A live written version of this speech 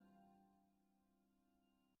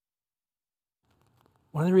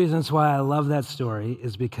One of the reasons why I love that story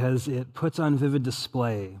is because it puts on vivid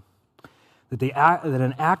display that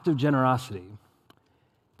an act of generosity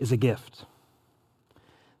is a gift.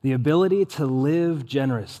 The ability to live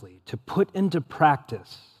generously, to put into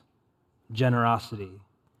practice generosity,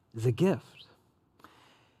 is a gift.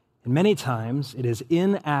 And many times it is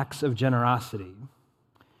in acts of generosity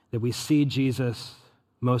that we see Jesus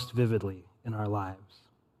most vividly in our lives.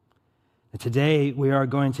 And today we are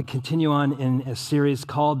going to continue on in a series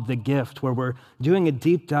called The Gift, where we're doing a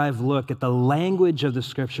deep dive look at the language of the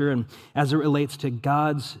Scripture and as it relates to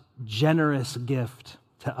God's generous gift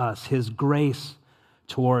to us, His grace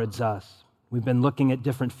towards us. We've been looking at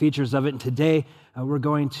different features of it, and today we're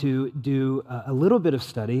going to do a little bit of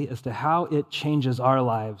study as to how it changes our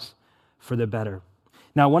lives for the better.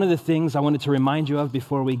 Now, one of the things I wanted to remind you of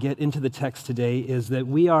before we get into the text today is that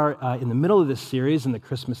we are in the middle of this series, in the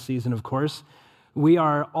Christmas season, of course. We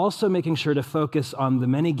are also making sure to focus on the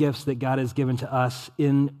many gifts that God has given to us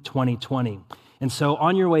in 2020. And so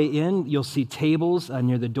on your way in, you'll see tables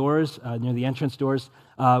near the doors, near the entrance doors,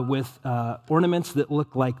 with ornaments that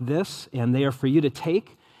look like this, and they are for you to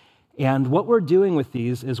take. And what we're doing with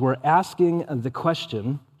these is we're asking the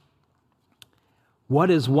question, what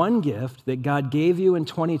is one gift that God gave you in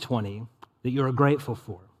 2020 that you're grateful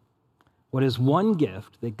for? What is one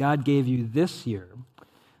gift that God gave you this year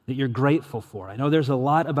that you're grateful for? I know there's a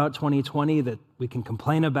lot about 2020 that we can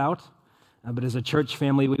complain about, but as a church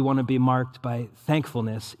family, we want to be marked by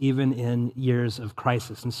thankfulness even in years of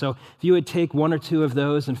crisis. And so if you would take one or two of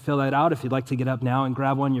those and fill that out, if you'd like to get up now and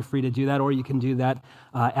grab one, you're free to do that, or you can do that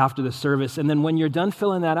after the service. And then when you're done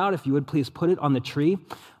filling that out, if you would please put it on the tree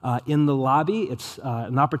in the lobby. It's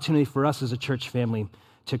an opportunity for us as a church family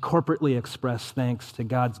to corporately express thanks to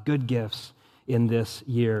God's good gifts in this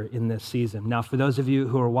year, in this season. Now, for those of you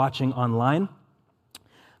who are watching online,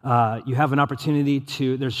 you have an opportunity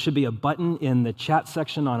there should be a button in the chat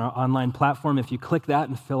section on our online platform. If you click that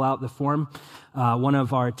and fill out the form, one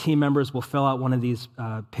of our team members will fill out one of these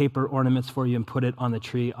paper ornaments for you and put it on the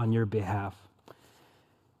tree on your behalf.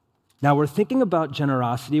 Now, we're thinking about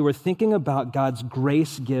generosity. We're thinking about God's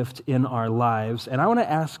grace gift in our lives. And I want to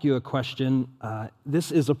ask you a question.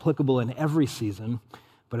 This is applicable in every season,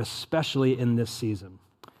 but especially in this season.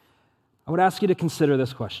 I would ask you to consider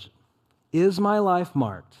this question. Is my life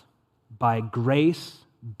marked by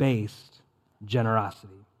grace-based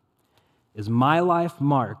generosity? Is my life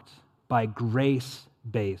marked by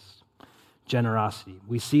grace-based generosity?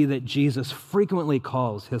 We see that Jesus frequently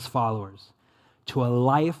calls his followers to a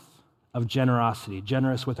life of generosity,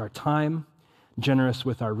 generous with our time, generous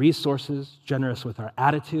with our resources, generous with our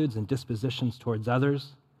attitudes and dispositions towards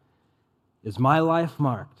others. Is my life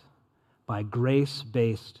marked by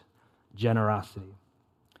grace-based generosity?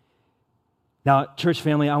 Now, church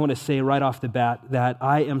family, I want to say right off the bat that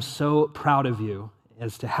I am so proud of you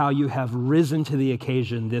as to how you have risen to the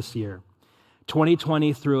occasion this year.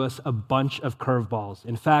 2020 threw us a bunch of curveballs.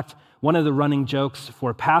 In fact, one of the running jokes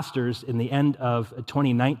for pastors in the end of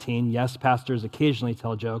 2019, yes, pastors occasionally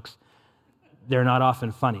tell jokes, they're not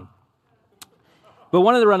often funny. But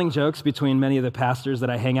one of the running jokes between many of the pastors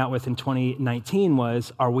that I hang out with in 2019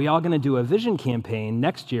 was, are we all going to do a vision campaign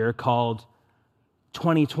next year called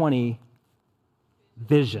 2020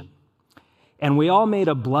 Vision? And we all made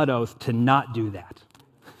a blood oath to not do that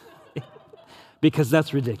because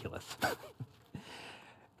that's ridiculous.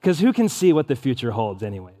 Because who can see what the future holds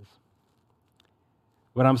anyways?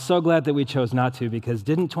 But I'm so glad that we chose not to, because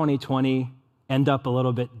didn't 2020 end up a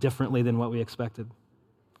little bit differently than what we expected?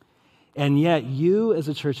 And yet you as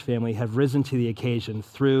a church family have risen to the occasion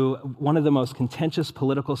through one of the most contentious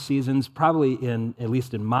political seasons, probably at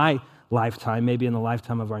least in my lifetime, maybe in the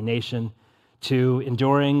lifetime of our nation, to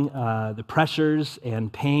enduring the pressures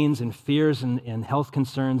and pains and fears and health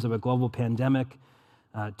concerns of a global pandemic,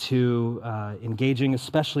 to engaging,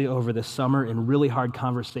 especially over the summer, in really hard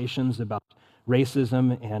conversations about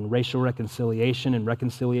racism and racial reconciliation and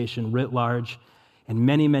reconciliation writ large, and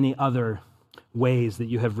many, many other ways that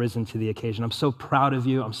you have risen to the occasion. I'm so proud of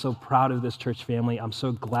you. I'm so proud of this church family. I'm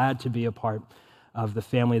so glad to be a part of the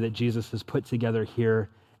family that Jesus has put together here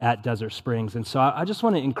at Desert Springs. And so I just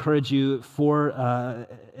want to encourage you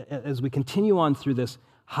as we continue on through this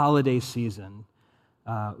holiday season,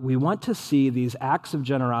 we want to see these acts of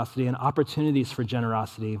generosity and opportunities for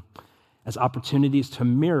generosity as opportunities to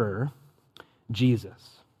mirror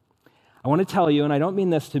Jesus. I want to tell you, and I don't mean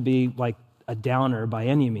this to be like a downer by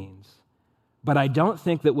any means, but I don't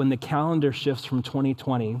think that when the calendar shifts from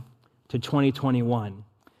 2020 to 2021,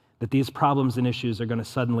 that these problems and issues are going to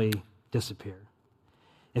suddenly disappear.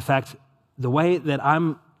 In fact, the way that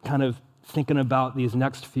I'm kind of thinking about these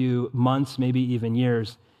next few months, maybe even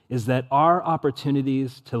years, is that our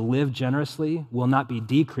opportunities to live generously will not be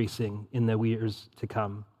decreasing in the years to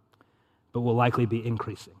come, but will likely be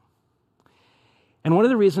increasing. And one of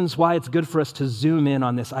the reasons why it's good for us to zoom in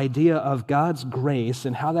on this idea of God's grace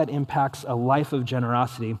and how that impacts a life of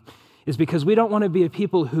generosity is because we don't want to be a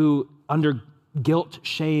people who, under guilt,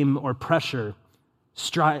 shame, or pressure,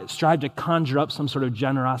 strive to conjure up some sort of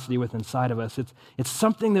generosity within inside of us. It's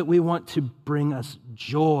something that we want to bring us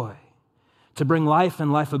joy, to bring life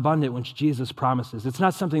and life abundant, which Jesus promises. It's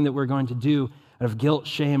not something that we're going to do out of guilt,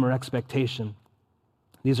 shame, or expectation.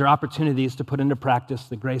 These are opportunities to put into practice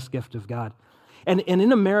the grace gift of God. And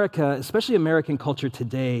in America, especially American culture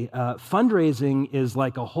today, fundraising is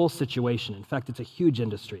like a whole situation. In fact, it's a huge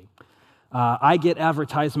industry. I get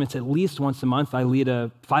advertisements at least once a month. I lead a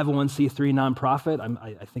 501c3 nonprofit.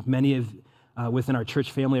 I think many of within our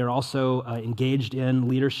church family are also engaged in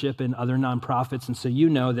leadership in other nonprofits. And so you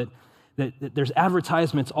know that there's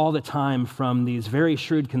advertisements all the time from these very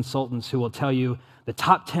shrewd consultants who will tell you the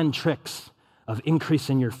top 10 tricks of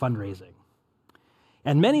increasing your fundraising.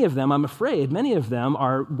 And many of them, I'm afraid, many of them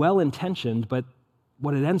are well-intentioned, but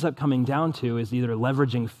what it ends up coming down to is either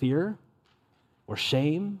leveraging fear or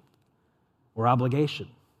shame or obligation.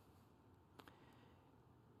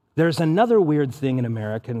 There's another weird thing in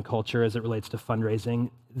American culture as it relates to fundraising,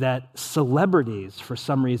 that celebrities, for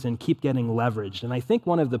some reason, keep getting leveraged. And I think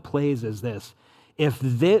one of the plays is this: if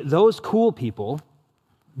those cool people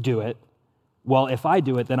do it, well, if I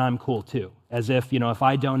do it, then I'm cool too. As if, if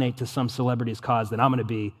I donate to some celebrity's cause, then I'm going to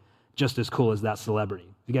be just as cool as that celebrity.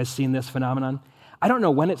 Have you guys seen this phenomenon? I don't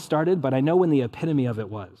know when it started, but I know when the epitome of it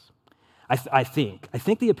was. I think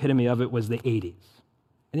the epitome of it was the 80s.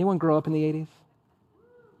 Anyone grow up in the 80s?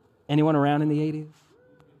 Anyone around in the 80s?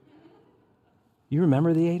 You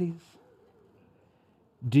remember the 80s?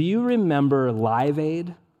 Do you remember Live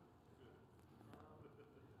Aid?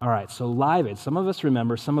 All right, so Live Aid, some of us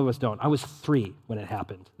remember, some of us don't. I was 3 when it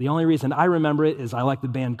happened. The only reason I remember it is I like the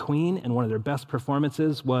band Queen, and one of their best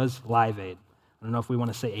performances was Live Aid. I don't know if we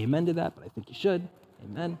want to say amen to that, but I think you should.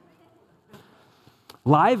 Amen.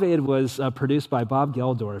 Live Aid was produced by Bob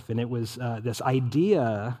Geldof, and it was this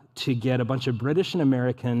idea to get a bunch of British and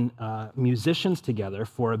American musicians together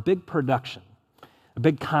for a big production, a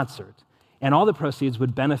big concert, and all the proceeds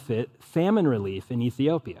would benefit famine relief in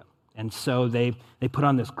Ethiopia. And so they put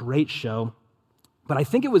on this great show. But I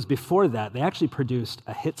think it was before that, they actually produced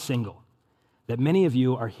a hit single that many of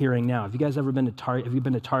you are hearing now. Have you guys ever been to Target? Have you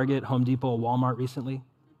been to Target, Home Depot, Walmart recently?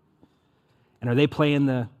 And are they playing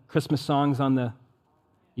the Christmas songs on the...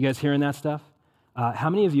 You guys hearing that stuff? How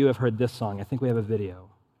many of you have heard this song? I think we have a video.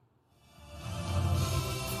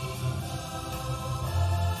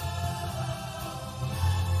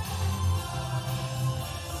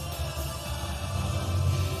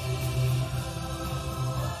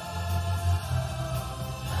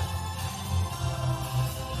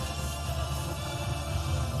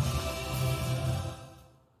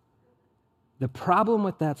 The problem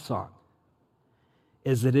with that song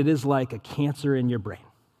is that it is like a cancer in your brain,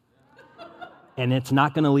 and it's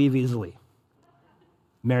not going to leave easily.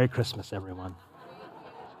 Merry Christmas, everyone.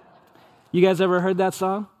 You guys ever heard that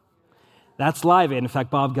song? That's Live Aid. In fact,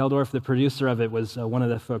 Bob Geldof, the producer of it, was one of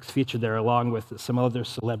the folks featured there, along with some other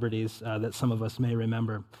celebrities that some of us may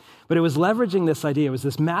remember. But it was leveraging this idea. It was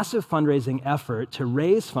this massive fundraising effort to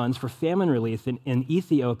raise funds for famine relief in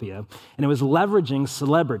Ethiopia, and it was leveraging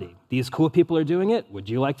celebrity. These cool people are doing it. Would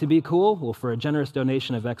you like to be cool? Well, for a generous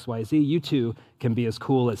donation of XYZ, you too can be as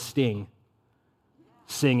cool as Sting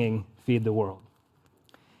singing Feed the World.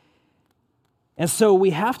 And so we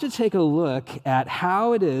have to take a look at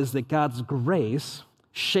how it is that God's grace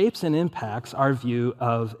shapes and impacts our view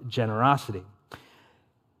of generosity.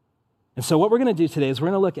 And so what we're going to do today is we're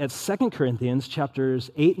going to look at 2 Corinthians chapters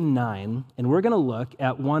 8 and 9, and we're going to look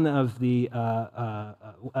at we're going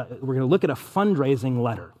to look at a fundraising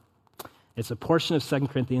letter. It's a portion of 2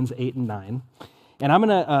 Corinthians 8 and 9. And I'm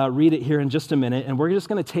going to read it here in just a minute, and we're just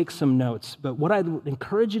going to take some notes. But what I'd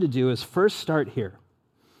encourage you to do is first start here.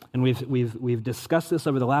 And we've discussed this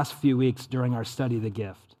over the last few weeks during our study of the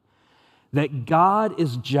gift, that God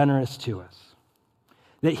is generous to us,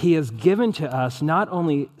 that he has given to us not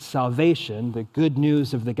only salvation, the good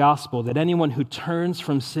news of the gospel, that anyone who turns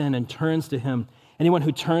from sin and turns to him, anyone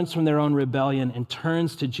who turns from their own rebellion and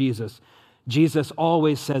turns to Jesus, Jesus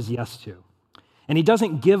always says yes to. And he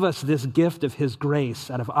doesn't give us this gift of his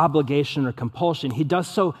grace out of obligation or compulsion. He does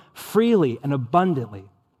so freely and abundantly.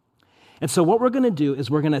 And so what we're going to do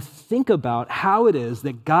is we're going to think about how it is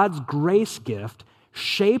that God's grace gift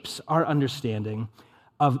shapes our understanding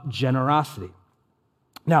of generosity.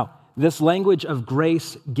 Now, This language of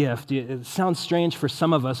grace gift, it sounds strange for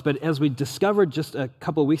some of us, but as we discovered just a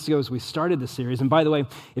couple of weeks ago as we started the series, and by the way,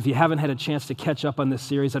 if you haven't had a chance to catch up on this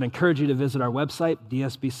series, I'd encourage you to visit our website,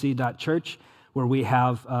 dsbc.church, where we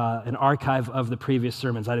have an archive of the previous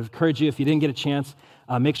sermons. I'd encourage you, if you didn't get a chance,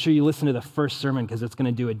 make sure you listen to the first sermon because it's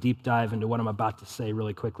going to do a deep dive into what I'm about to say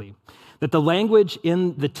really quickly. That the language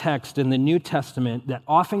in the text in the New Testament that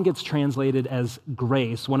often gets translated as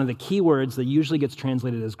grace, one of the key words that usually gets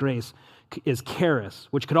translated as grace is charis,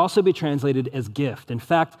 which could also be translated as gift. In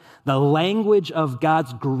fact, the language of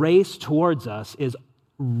God's grace towards us is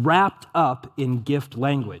wrapped up in gift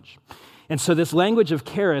language. And so this language of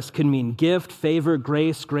charis can mean gift, favor,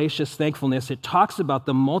 grace, gracious, thankfulness. It talks about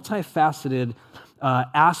the multifaceted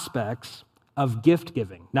aspects of gift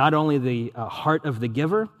giving, not only the heart of the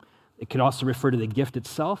giver. It could also refer to the gift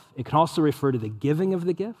itself. It can also refer to the giving of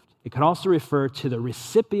the gift. It can also refer to the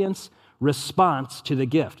recipient's response to the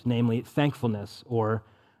gift, namely thankfulness or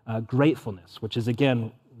gratefulness, which is,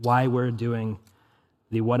 again, why we're doing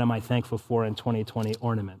the What Am I Thankful For in 2020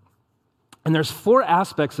 ornament. And there's 4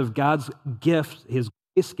 aspects of God's gift, his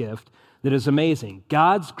grace gift, that is amazing.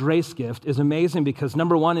 God's grace gift is amazing because,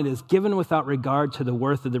 number one, it is given without regard to the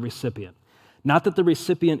worth of the recipient. Not that the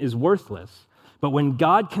recipient is worthless, but when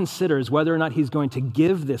God considers whether or not he's going to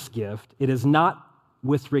give this gift, it is not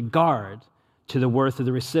with regard to the worth of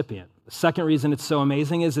the recipient. The second reason it's so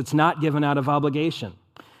amazing is it's not given out of obligation.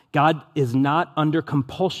 God is not under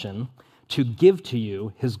compulsion to give to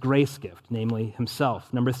you his grace gift, namely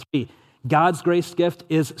himself. Number 3, God's grace gift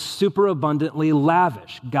is superabundantly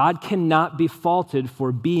lavish. God cannot be faulted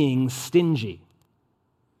for being stingy.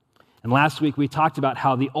 And last week we talked about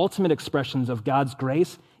how the ultimate expressions of God's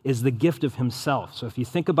grace is the gift of himself. So if you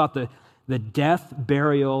think about the death,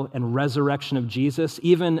 burial, and resurrection of Jesus,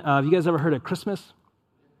 even, have you guys ever heard of Christmas?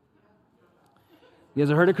 You guys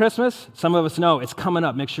ever heard of Christmas? Some of us know it's coming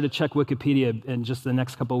up. Make sure to check Wikipedia in just the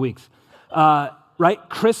next couple of weeks. Right?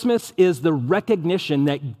 Christmas is the recognition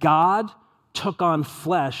that God took on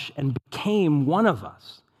flesh and became one of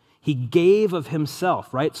us. He gave of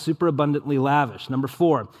himself, right? Superabundantly lavish. Number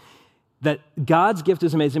 4, that God's gift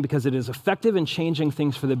is amazing because it is effective in changing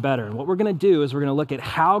things for the better. And what we're going to do is we're going to look at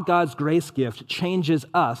how God's grace gift changes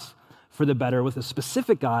us for the better with a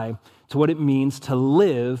specific eye to what it means to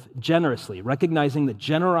live generously, recognizing that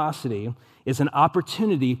generosity is an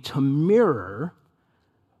opportunity to mirror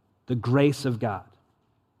the grace of God.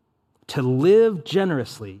 To live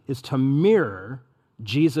generously is to mirror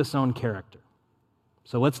Jesus' own character.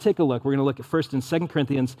 So let's take a look. We're going to look at first in 2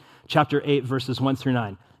 Corinthians chapter 8, verses 1 through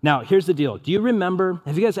 9. Now, here's the deal. Do you remember,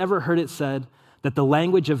 have you guys ever heard it said that the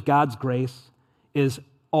language of God's grace is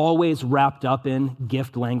always wrapped up in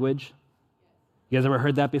gift language? You guys ever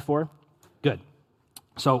heard that before? Good.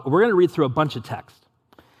 So we're going to read through a bunch of text.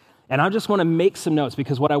 And I just want to make some notes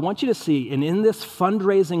because what I want you to see, and in this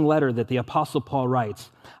fundraising letter that the Apostle Paul writes,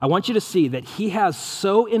 I want you to see that he has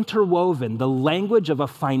so interwoven the language of a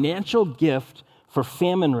financial gift for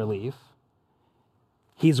famine relief.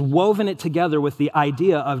 He's woven it together with the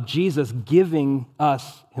idea of Jesus giving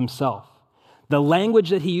us himself. The language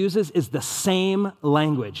that he uses is the same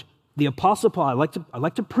language. The Apostle Paul, I'd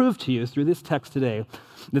like to prove to you through this text today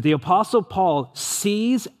that the Apostle Paul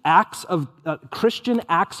sees Christian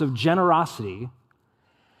acts of generosity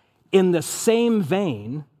in the same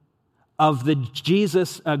vein of the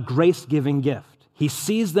Jesus grace-giving gift. He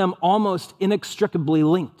sees them almost inextricably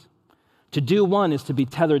linked. To do one is to be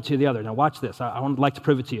tethered to the other. Now watch this. I would like to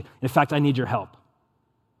prove it to you. In fact, I need your help.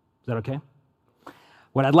 Is that okay?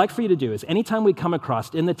 What I'd like for you to do is anytime we come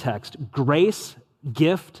across in the text grace,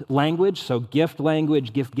 gift language, so gift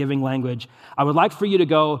language, gift-giving language, I would like for you to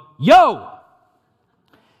go, yo!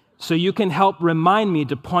 So you can help remind me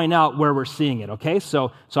to point out where we're seeing it, okay?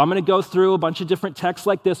 So I'm going to go through a bunch of different texts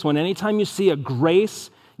like this one. Anytime you see a grace,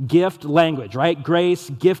 gift language, right? Grace,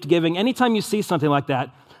 gift giving, anytime you see something like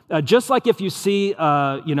that, just like if you see,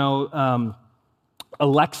 a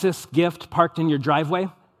Lexus gift parked in your driveway,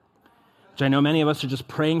 which I know many of us are just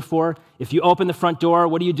praying for. If you open the front door,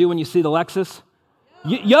 what do you do when you see the Lexus?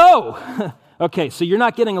 Yo! Okay, so you're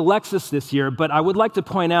not getting a Lexus this year, but I would like to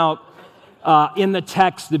point out in the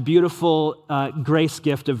text the beautiful grace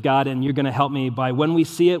gift of God, and you're going to help me by when we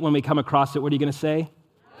see it, when we come across it, what are you going to say?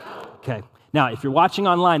 Okay. Now, if you're watching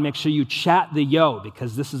online, make sure you chat the yo,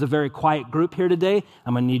 because this is a very quiet group here today.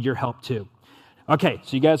 I'm going to need your help too. Okay,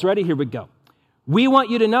 so you guys ready? Here we go. We want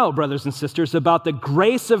you to know, brothers and sisters, about the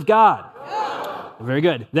grace of God. Very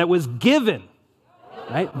good. That was given,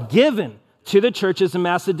 right? Given to the churches in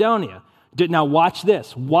Macedonia. Now watch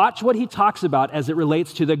this. Watch what he talks about as it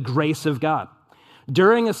relates to the grace of God.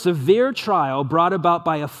 During a severe trial brought about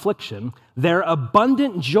by affliction, their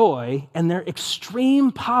abundant joy and their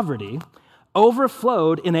extreme poverty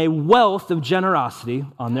overflowed in a wealth of generosity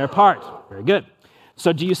on their part. Very good.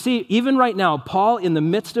 So do you see, even right now, Paul, in the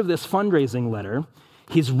midst of this fundraising letter,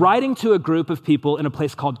 he's writing to a group of people in a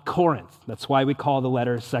place called Corinth. That's why we call the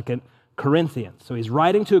letter 2 Corinthians. So he's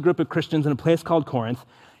writing to a group of Christians in a place called Corinth.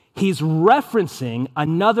 He's referencing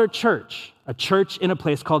another church, a church in a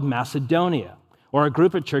place called Macedonia, or a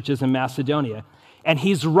group of churches in Macedonia. And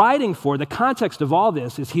he's writing for, the context of all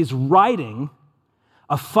this is he's writing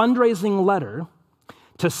a fundraising letter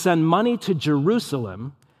to send money to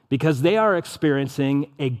Jerusalem because they are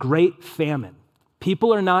experiencing a great famine.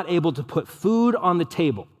 People are not able to put food on the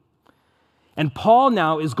table. And Paul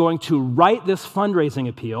now is going to write this fundraising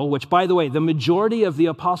appeal, which, by the way, the majority of the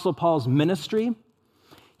Apostle Paul's ministry,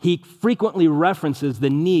 he frequently references the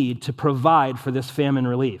need to provide for this famine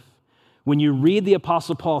relief. When you read the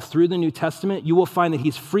Apostle Paul through the New Testament, you will find that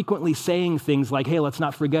he's frequently saying things like, hey, let's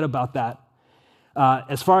not forget about that.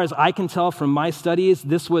 As far as I can tell from my studies,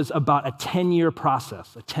 this was about a 10-year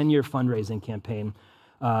process, a 10-year fundraising campaign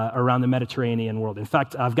around the Mediterranean world. In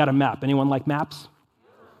fact, I've got a map. Anyone like maps?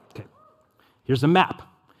 Okay. Here's a map.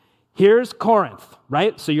 Here's Corinth,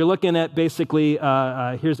 right? So you're looking at basically,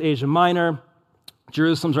 here's Asia Minor.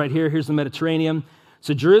 Jerusalem's right here. Here's the Mediterranean.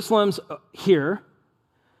 So Jerusalem's here.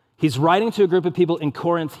 He's writing to a group of people in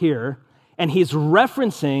Corinth here, and he's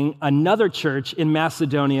referencing another church in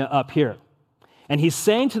Macedonia up here. And he's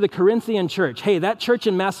saying to the Corinthian church, hey, that church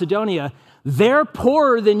in Macedonia, they're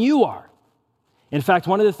poorer than you are. In fact,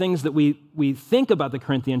 one of the things that we think about the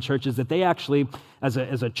Corinthian church is that they actually, as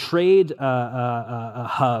a trade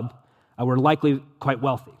hub, were likely quite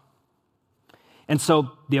wealthy. And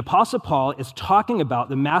so the Apostle Paul is talking about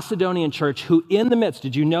the Macedonian church who in the midst,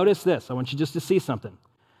 did you notice this? I want you just to see something.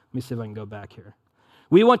 Let me see if I can go back here.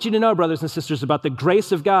 We want you to know, brothers and sisters, about the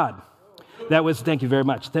grace of God. Thank you very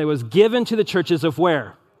much. That was given to the churches of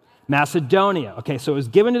where? Macedonia. Okay, so it was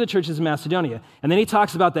given to the churches of Macedonia. And then he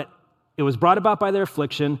talks about that it was brought about by their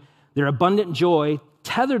affliction, their abundant joy,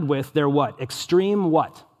 tethered with their what? Extreme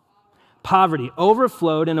what? Poverty,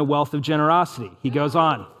 overflowed in a wealth of generosity. He goes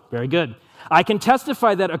on. Very good. I can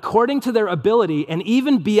testify that according to their ability and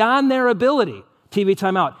even beyond their ability, TV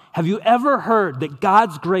timeout, have you ever heard that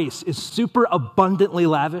God's grace is super abundantly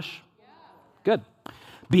lavish? Good.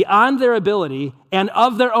 Beyond their ability and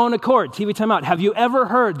of their own accord. TV timeout. Have you ever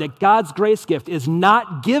heard that God's grace gift is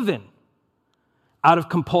not given out of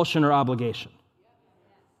compulsion or obligation?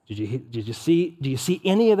 Do you see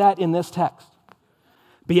any of that in this text?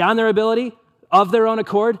 Beyond their ability, of their own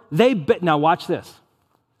accord, now watch this.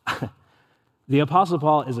 The Apostle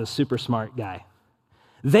Paul is a super smart guy.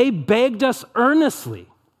 They begged us earnestly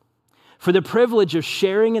for the privilege of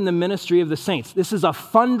sharing in the ministry of the saints. This is a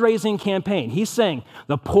fundraising campaign. He's saying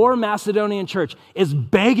the poor Macedonian church is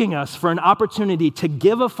begging us for an opportunity to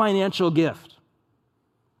give a financial gift.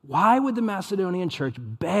 Why would the Macedonian church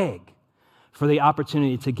beg for the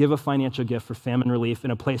opportunity to give a financial gift for famine relief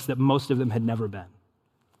in a place that most of them had never been?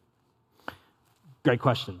 Great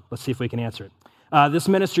question. Let's see if we can answer it. This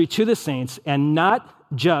ministry to the saints, and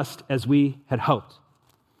not just as we had hoped.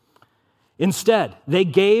 Instead, they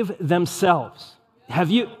gave themselves.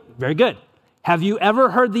 Very good. Have you ever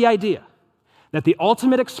heard the idea that the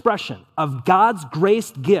ultimate expression of God's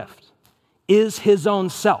grace gift is his own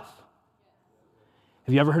self?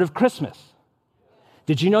 Have you ever heard of Christmas?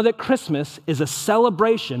 Did you know that Christmas is a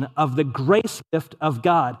celebration of the grace gift of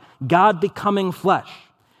God, God becoming flesh,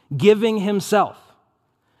 giving himself?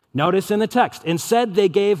 Notice in the text, instead they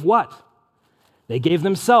gave what? They gave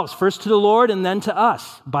themselves, first to the Lord and then to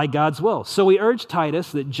us, by God's will. So we urge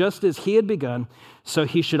Titus that just as he had begun, so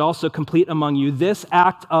he should also complete among you this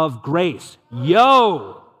act of grace. Wait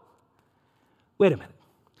a minute.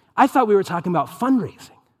 I thought we were talking about fundraising.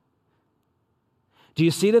 Do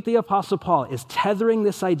you see that the Apostle Paul is tethering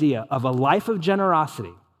this idea of a life of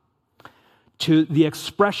generosity to the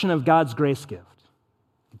expression of God's grace gift?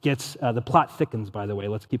 The plot thickens, by the way.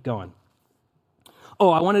 Let's keep going. Oh,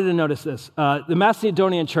 I wanted to notice this. The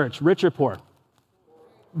Macedonian church, rich or poor?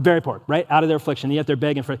 Very poor, right? Out of their affliction, yet they're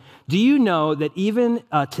begging for it. Do you know that even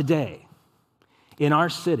today, in our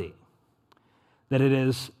city, that it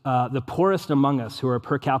is the poorest among us who are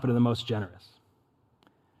per capita the most generous?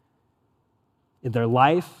 In their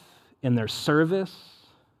life, in their service,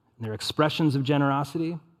 in their expressions of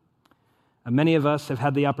generosity. Many of us have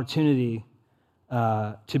had the opportunity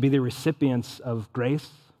to be the recipients of grace.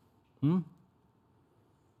 And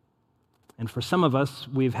for some of us,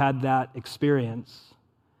 we've had that experience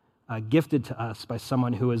gifted to us by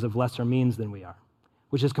someone who is of lesser means than we are.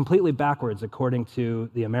 which is completely backwards according to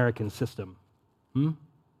the American system.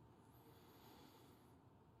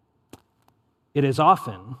 It is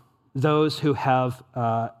often those who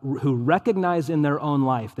recognize in their own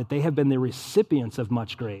life that they have been the recipients of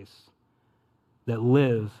much grace that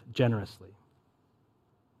live generously.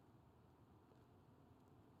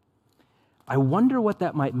 I wonder what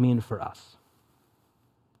that might mean for us.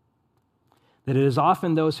 That it is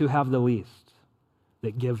often those who have the least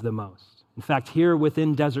that give the most. In fact, here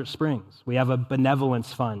within Desert Springs, we have a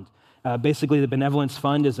benevolence fund. Basically, the benevolence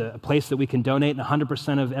fund is a place that we can donate, and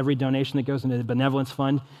 100% of every donation that goes into the benevolence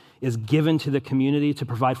fund is given to the community to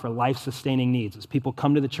provide for life-sustaining needs. As people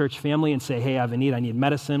come to the church family and say, hey, I have a need, I need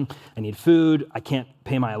medicine, I need food, I can't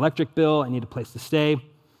pay my electric bill, I need a place to stay.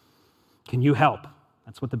 Can you help?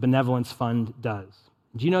 That's what the benevolence fund does.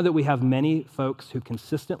 Do you know that we have many folks who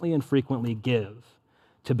consistently and frequently give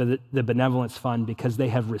to the benevolence fund because they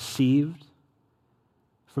have received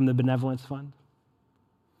from the benevolence fund?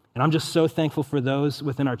 And I'm just so thankful for those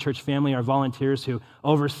within our church family, our volunteers who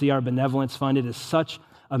oversee our benevolence fund. It is such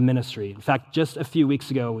a ministry. In fact, just a few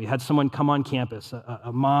weeks ago, we had someone come on campus,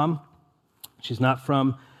 a mom. She's not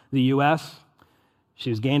from the U.S. She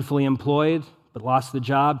was gainfully employed, but lost the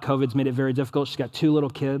job. COVID's made it very difficult. She's got 2 little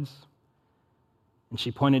kids. And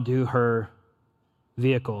she pointed to her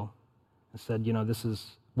vehicle and said, this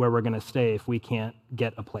is where we're going to stay if we can't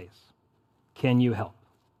get a place. Can you help?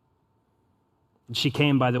 And she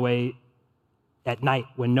came, by the way, at night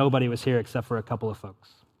when nobody was here except for a couple of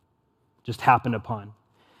folks. Just happened upon.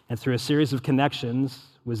 And through a series of connections,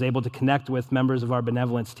 was able to connect with members of our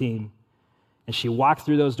benevolence team. And she walked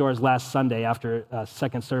through those doors last Sunday after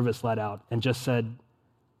second service let out and just said,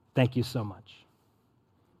 thank you so much.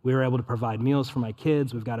 We were able to provide meals for my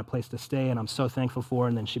kids. We've got a place to stay, and I'm so thankful for her.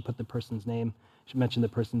 And then she put the person's name. She mentioned the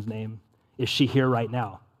person's name. Is she here right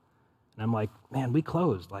now? And I'm like, man, we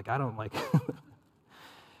closed. I don't like...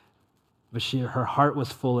 But her heart was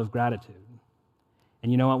full of gratitude.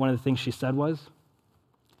 And you know what? One of the things she said was,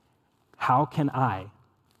 how can I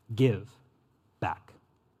give back?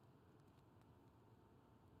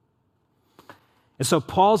 And so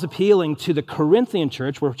Paul's appealing to the Corinthian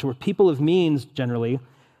church, which were people of means generally,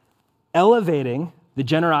 elevating the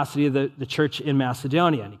generosity of the church in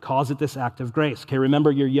Macedonia. And he calls it this act of grace. Okay,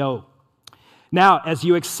 remember your yo. Now, as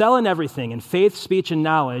you excel in everything, in faith, speech, and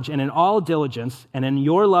knowledge, and in all diligence, and in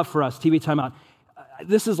your love for us, TV timeout,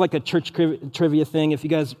 this is like a church trivia thing. If you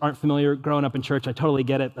guys aren't familiar growing up in church, I totally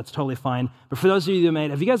get it. That's totally fine. But for those of you that may,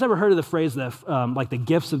 have you guys ever heard of the phrase, like the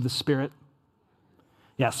gifts of the Spirit?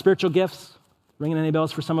 Yeah, spiritual gifts. Ringing any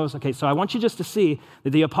bells for some of us? Okay, so I want you just to see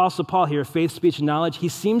that the Apostle Paul here, faith, speech, and knowledge, he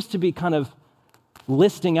seems to be kind of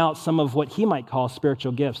listing out some of what he might call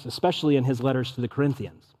spiritual gifts, especially in his letters to the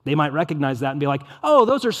Corinthians. They might recognize that and be like, oh,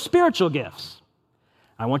 those are spiritual gifts.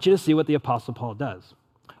 I want you to see what the Apostle Paul does.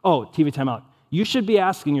 Oh, TV timeout. You should be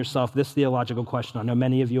asking yourself this theological question. I know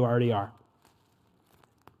many of you already are.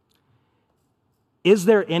 Is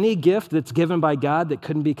there any gift that's given by God that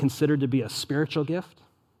couldn't be considered to be a spiritual gift?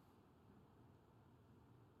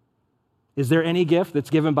 Is there any gift that's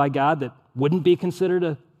given by God that wouldn't be considered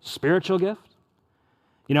a spiritual gift?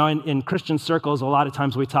 In Christian circles, a lot of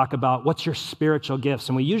times we talk about what's your spiritual gifts,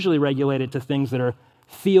 and we usually regulate it to things that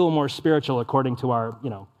feel more spiritual according to our,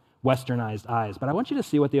 westernized eyes. But I want you to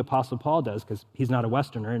see what the Apostle Paul does, because he's not a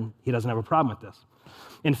Westerner and he doesn't have a problem with this.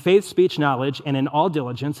 In faith, speech, knowledge, and in all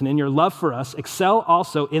diligence, and in your love for us, excel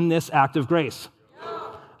also in this act of grace.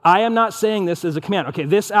 I am not saying this as a command. Okay,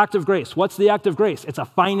 this act of grace. What's the act of grace? It's a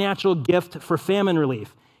financial gift for famine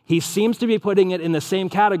relief. He seems to be putting it in the same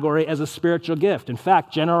category as a spiritual gift. In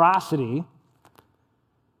fact, generosity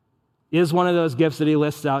is one of those gifts that he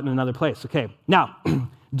lists out in another place. Okay, now,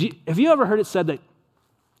 have you ever heard it said that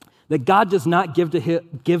God does not give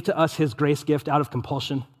to us his grace gift out of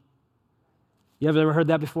compulsion? You ever heard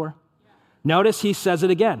that before? Yeah. Notice he says it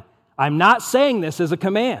again. I'm not saying this as a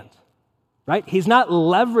command, right? He's not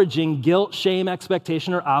leveraging guilt, shame,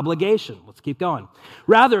 expectation, or obligation. Let's keep going.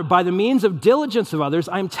 Rather, by the means of diligence of others,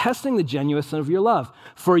 I'm testing the genuineness of your love.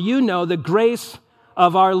 For you know the grace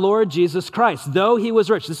of our Lord Jesus Christ. Though he was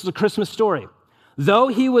rich, this is a Christmas story. Though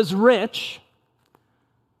he was rich,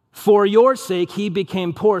 for your sake he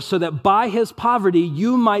became poor, so that by his poverty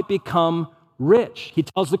you might become rich. He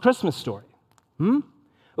tells the Christmas story.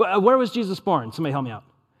 Where was Jesus born? Somebody help me out.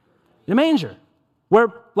 In a manger.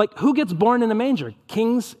 Who gets born in a manger?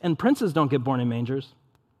 Kings and princes don't get born in mangers.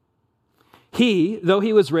 He, though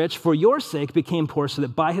he was rich, for your sake became poor, so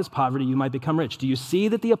that by his poverty you might become rich. Do you see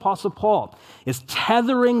that the Apostle Paul is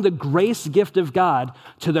tethering the grace gift of God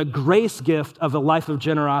to the grace gift of a life of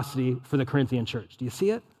generosity for the Corinthian church? Do you see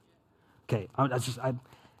it? Okay, I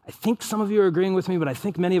think some of you are agreeing with me, but I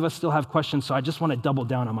think many of us still have questions, so I just want to double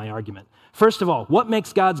down on my argument. First of all, what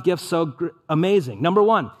makes God's gift so amazing? Number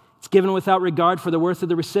one, it's given without regard for the worth of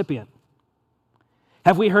the recipient.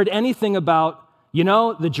 Have we heard anything about,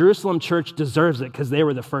 the Jerusalem church deserves it because they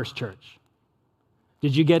were the first church?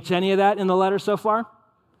 Did you get to any of that in the letter so far?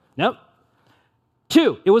 Nope.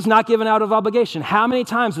 2, it was not given out of obligation. How many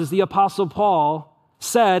times has the Apostle Paul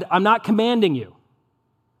said, I'm not commanding you,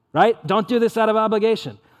 right? Don't do this out of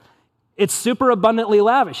obligation. It's super abundantly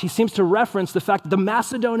lavish. He seems to reference the fact that the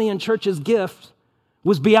Macedonian church's gift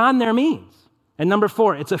was beyond their means. And number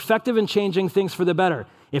 4, it's effective in changing things for the better.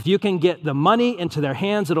 If you can get the money into their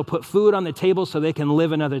hands, it'll put food on the table so they can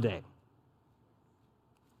live another day.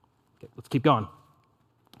 Okay, let's keep going.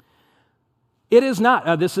 It is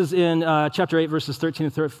not, this is in chapter 8, verses 13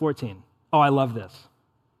 and 14. Oh, I love this.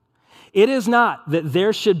 It is not that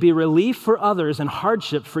there should be relief for others and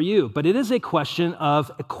hardship for you, but it is a question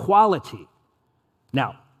of equality.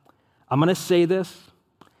 Now, I'm going to say this,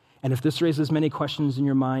 and if this raises many questions in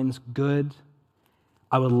your minds, good.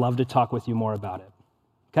 I would love to talk with you more about it.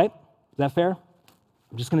 Okay? Is that fair?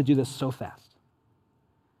 I'm just going to do this so fast.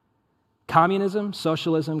 Communism,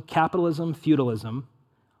 socialism, capitalism, feudalism,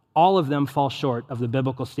 all of them fall short of the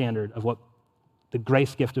biblical standard of what the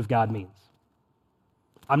grace gift of God means.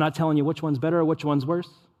 I'm not telling you which one's better or which one's worse.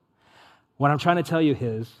 What I'm trying to tell you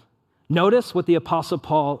is, notice what the Apostle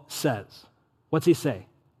Paul says. What's he say?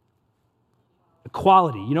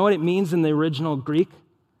 Equality. You know what it means in the original Greek?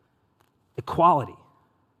 Equality.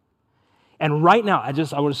 And right now, I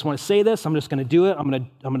just want to say this. I'm just going to do it. I'm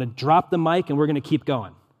going to drop the mic, and we're going to keep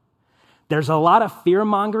going. There's a lot of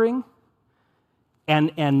fear-mongering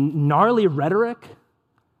and gnarly rhetoric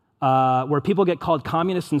where people get called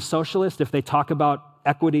communists and socialists if they talk about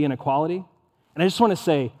equity and equality. And I just want to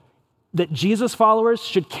say that Jesus followers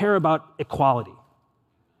should care about equality.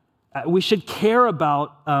 We should care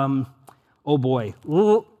about,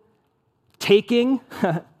 taking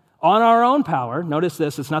on our own power. Notice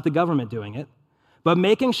this, it's not the government doing it, but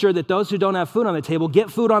making sure that those who don't have food on the table get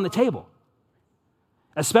food on the table,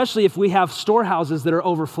 especially if we have storehouses that are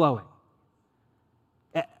overflowing.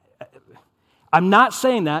 I'm not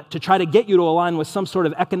saying that to try to get you to align with some sort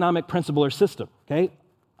of economic principle or system, okay?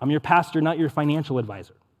 I'm your pastor, not your financial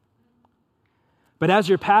advisor. But as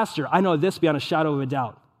your pastor, I know this beyond a shadow of a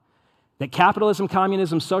doubt, that capitalism,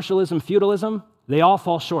 communism, socialism, feudalism, they all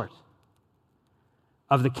fall short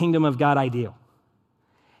of the kingdom of God ideal.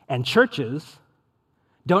 And churches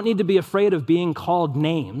don't need to be afraid of being called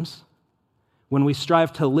names when we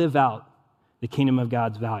strive to live out the kingdom of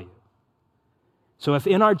God's value. So if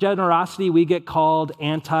in our generosity we get called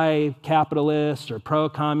anti-capitalist or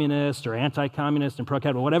pro-communist or anti-communist and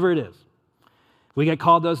pro-capital, whatever it is, we get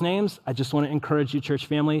called those names, I just want to encourage you, church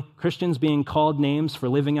family, Christians being called names for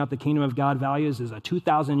living out the kingdom of God values is a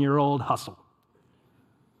 2,000-year-old hustle.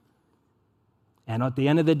 And at the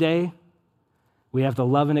end of the day, we have the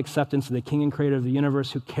love and acceptance of the King and Creator of the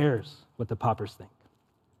universe who cares what the paupers think,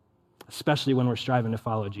 especially when we're striving to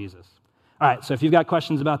follow Jesus. All right, so if you've got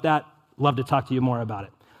questions about that, love to talk to you more about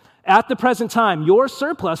it. At the present time, your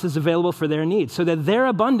surplus is available for their need, so that their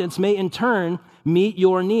abundance may in turn meet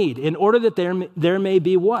your need, in order that there may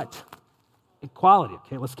be what? Equality.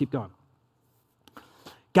 Okay, let's keep going.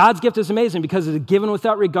 God's gift is amazing because it is given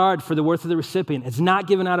without regard for the worth of the recipient. It's not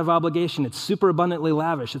given out of obligation. It's super abundantly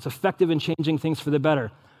lavish. It's effective in changing things for the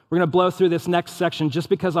better. We're going to blow through this next section just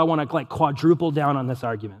because I want to quadruple down on this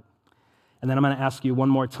argument. And then I'm going to ask you one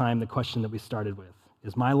more time the question that we started with.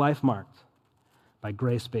 Is my life marked by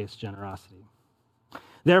grace-based generosity?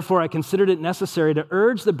 Therefore, I considered it necessary to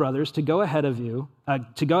urge the brothers to go ahead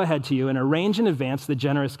to you and arrange in advance the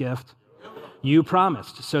generous gift you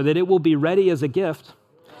promised, so that it will be ready as a gift,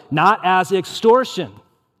 not as extortion.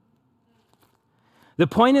 The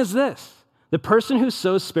point is this: the person who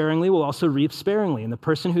sows sparingly will also reap sparingly, and the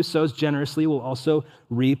person who sows generously will also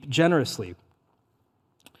reap generously.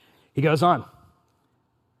 He goes on.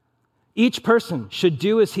 Each person should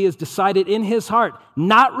do as he has decided in his heart,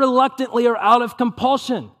 not reluctantly or out of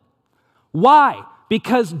compulsion. Why?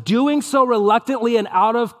 Because doing so reluctantly and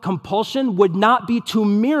out of compulsion would not be to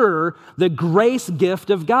mirror the grace gift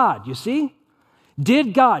of God. You see?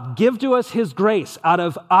 Did God give to us his grace out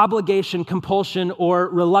of obligation, compulsion, or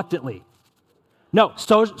reluctantly? No.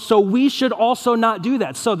 So we should also not do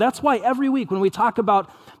that. So that's why every week when we talk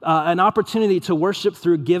about an opportunity to worship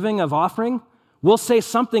through giving of offering, we'll say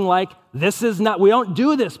something like, we don't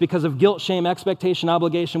do this because of guilt, shame, expectation,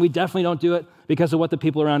 obligation. We definitely don't do it because of what the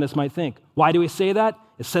people around us might think. Why do we say that?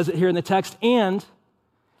 It says it here in the text. And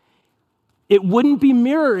it wouldn't be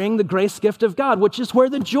mirroring the grace gift of God, which is where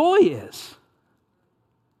the joy is.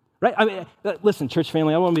 Right? I mean, listen, church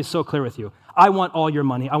family, I want to be so clear with you. I want all your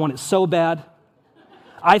money. I want it so bad.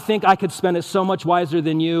 I think I could spend it so much wiser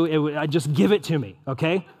than you. Just give it to me,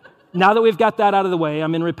 okay? Now that we've got that out of the way,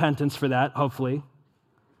 I'm in repentance for that, hopefully.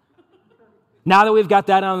 Now that we've got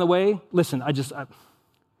that out of the way, listen,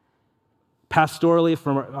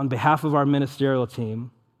 pastorally, on behalf of our ministerial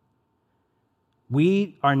team,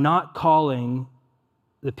 we are not calling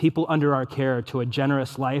the people under our care to a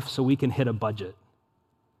generous life so we can hit a budget.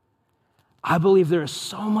 I believe there is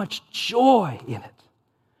so much joy in it.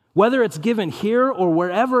 Whether it's given here or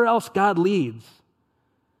wherever else God leads,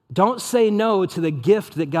 don't say no to the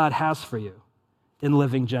gift that God has for you in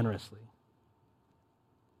living generously.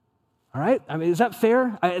 All right? I mean, is that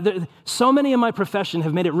fair? So many in my profession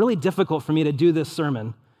have made it really difficult for me to do this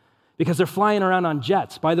sermon because they're flying around on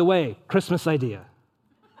jets. By the way, Christmas idea.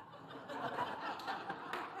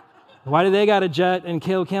 Why do they got a jet and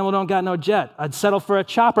Caleb Campbell don't got no jet? I'd settle for a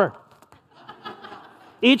chopper.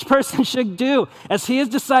 Each person should do as he has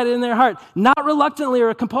decided in their heart, not reluctantly or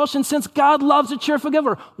a compulsion, since God loves a cheerful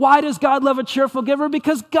giver. Why does God love a cheerful giver?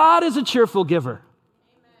 Because God is a cheerful giver.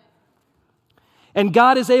 Amen. And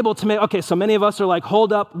God is able to make, okay, so many of us are like,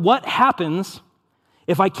 hold up, what happens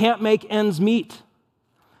if I can't make ends meet?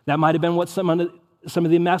 That might have been what some of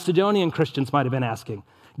the Macedonian Christians might have been asking.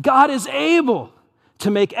 God is able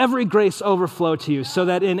to make every grace overflow to you so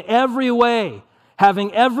that in every way,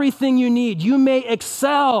 having everything you need, you may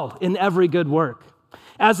excel in every good work.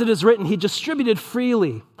 As it is written, he distributed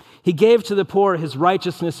freely. He gave to the poor. His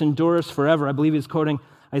righteousness endures forever. I believe he's quoting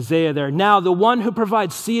Isaiah there. Now, the one who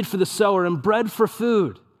provides seed for the sower and bread for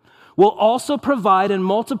food will also provide and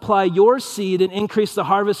multiply your seed and increase the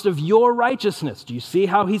harvest of your righteousness. Do you see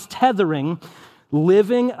how he's tethering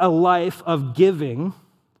living a life of giving,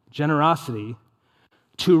 generosity,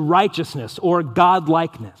 to righteousness or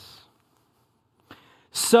godlikeness?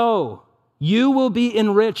 So you will be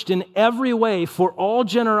enriched in every way for all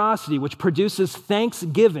generosity, which produces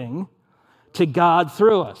thanksgiving to God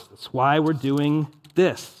through us. That's why we're doing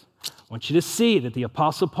this. I want you to see that the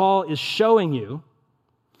Apostle Paul is showing you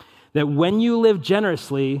that when you live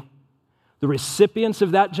generously, the recipients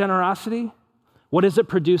of that generosity, what does it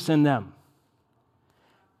produce in them?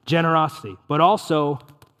 Generosity, but also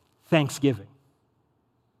thanksgiving.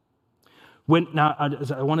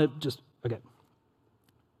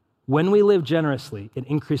 When we live generously, it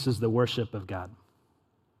increases the worship of God,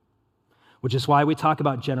 which is why we talk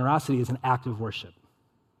about generosity as an act of worship.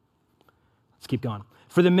 Let's keep going.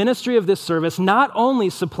 For the ministry of this service is not only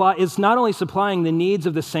supplying the needs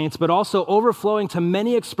of the saints, but also overflowing to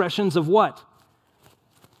many expressions of what?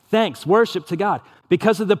 Thanks, worship to God.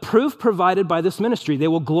 Because of the proof provided by this ministry, they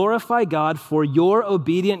will glorify God for your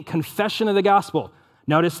obedient confession of the gospel.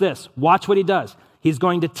 Notice this. Watch what he does. He's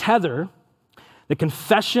going to tether the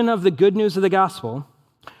confession of the good news of the gospel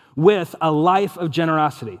with a life of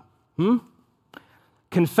generosity.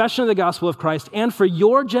 Confession of the gospel of Christ, and for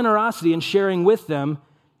your generosity in sharing with them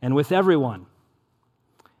and with everyone.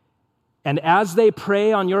 And as they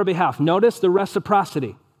pray on your behalf, notice the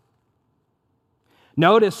reciprocity.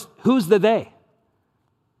 Notice who's the they?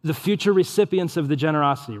 The future recipients of the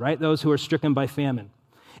generosity, right? Those who are stricken by famine.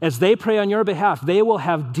 As they pray on your behalf, they will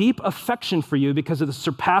have deep affection for you because of the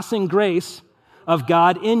surpassing grace of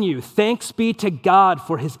God in you. Thanks be to God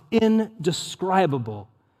for his indescribable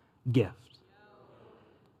gift.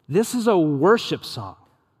 This is a worship song.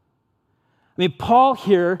 I mean, Paul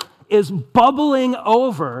here is bubbling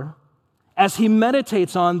over as he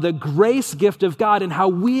meditates on the grace gift of God and how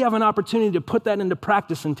we have an opportunity to put that into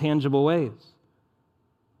practice in tangible ways.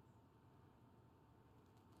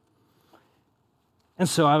 And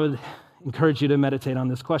so I would encourage you to meditate on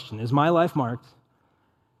this question. Is my life marked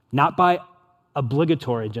not by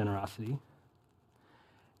obligatory generosity,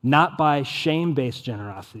 not by shame-based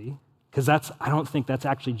generosity, because I don't think that's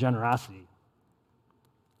actually generosity.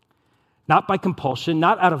 Not by compulsion,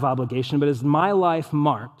 not out of obligation, but is my life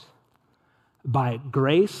marked by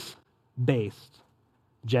grace-based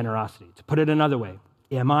generosity? To put it another way,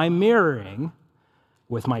 am I mirroring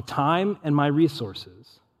with my time and my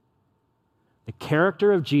resources the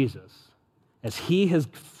character of Jesus as he has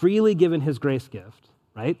freely given his grace gift,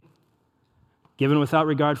 right? Given without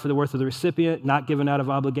regard for the worth of the recipient, not given out of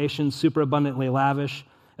obligation, super abundantly lavish,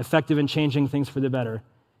 effective in changing things for the better.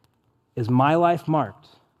 Is my life marked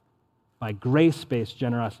by grace-based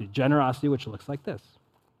generosity? Generosity which looks like this.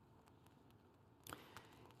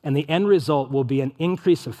 And the end result will be an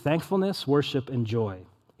increase of thankfulness, worship, and joy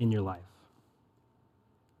in your life.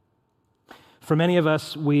 for many of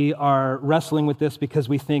us, we are wrestling with this because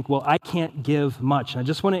we think, well, I can't give much. And I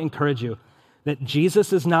just want to encourage you that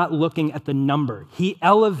Jesus is not looking at the number. He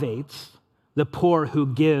elevates the poor who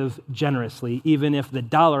give generously, even if the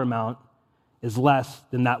dollar amount is less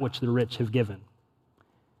than that which the rich have given.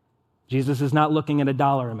 Jesus is not looking at a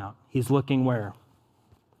dollar amount. He's looking where?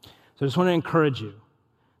 So I just want to encourage you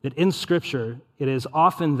that in Scripture, it is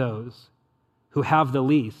often those who have the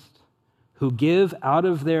least, who give out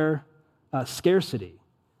of their scarcity,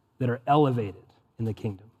 that are elevated in the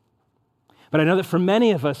kingdom. But I know that for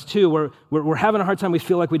many of us, too, we're having a hard time. We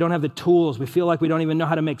feel like we don't have the tools. We feel like we don't even know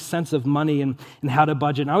how to make sense of money and how to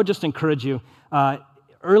budget. And I would just encourage you,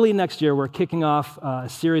 early next year, we're kicking off a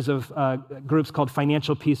series of groups called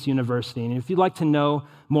Financial Peace University. And if you'd like to know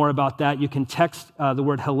more about that, you can text the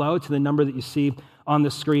word hello to the number that you see on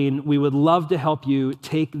the screen. We would love to help you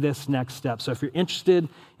take this next step. So if you're interested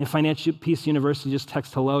in Financial Peace University, just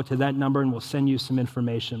text hello to that number and we'll send you some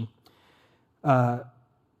information.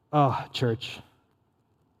 Church.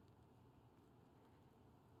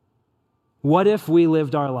 What if we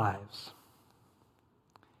lived our lives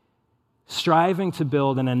striving to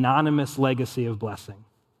build an anonymous legacy of blessing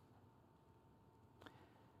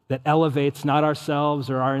that elevates not ourselves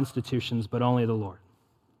or our institutions, but only the Lord?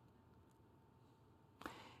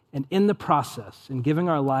 And in the process, in giving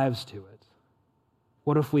our lives to it,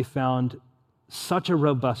 what if we found such a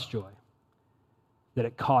robust joy that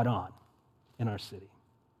it caught on in our city?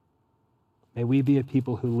 May we be a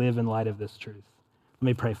people who live in light of this truth. Let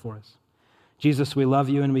me pray for us. Jesus, we love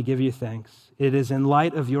you and we give you thanks. It is in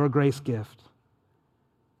light of your grace gift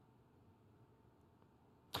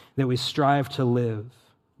that we strive to live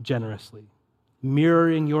generously,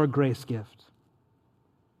 mirroring your grace gift.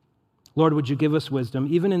 Lord, would you give us wisdom,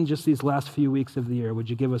 even in just these last few weeks of the year, would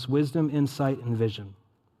you give us wisdom, insight, and vision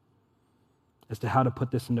as to how to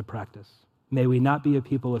put this into practice? May we not be a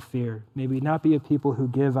people of fear. May we not be a people who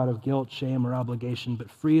give out of guilt, shame, or obligation,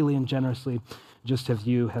 but freely and generously, just as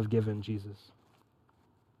you have given, Jesus.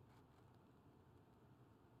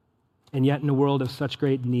 And yet in a world of such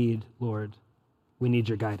great need, Lord, we need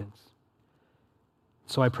your guidance.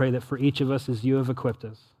 So I pray that for each of us, as you have equipped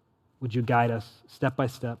us, would you guide us step by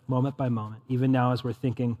step, moment by moment, even now as we're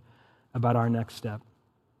thinking about our next step.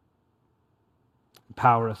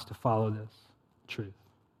 Empower us to follow this truth.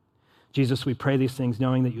 Jesus, we pray these things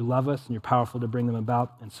knowing that you love us and you're powerful to bring them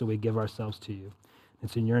about, and so we give ourselves to you.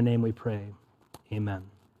 It's in your name we pray. Amen.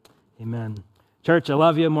 Amen. Church, I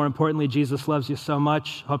love you. More importantly, Jesus loves you so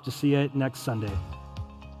much. Hope to see you next Sunday.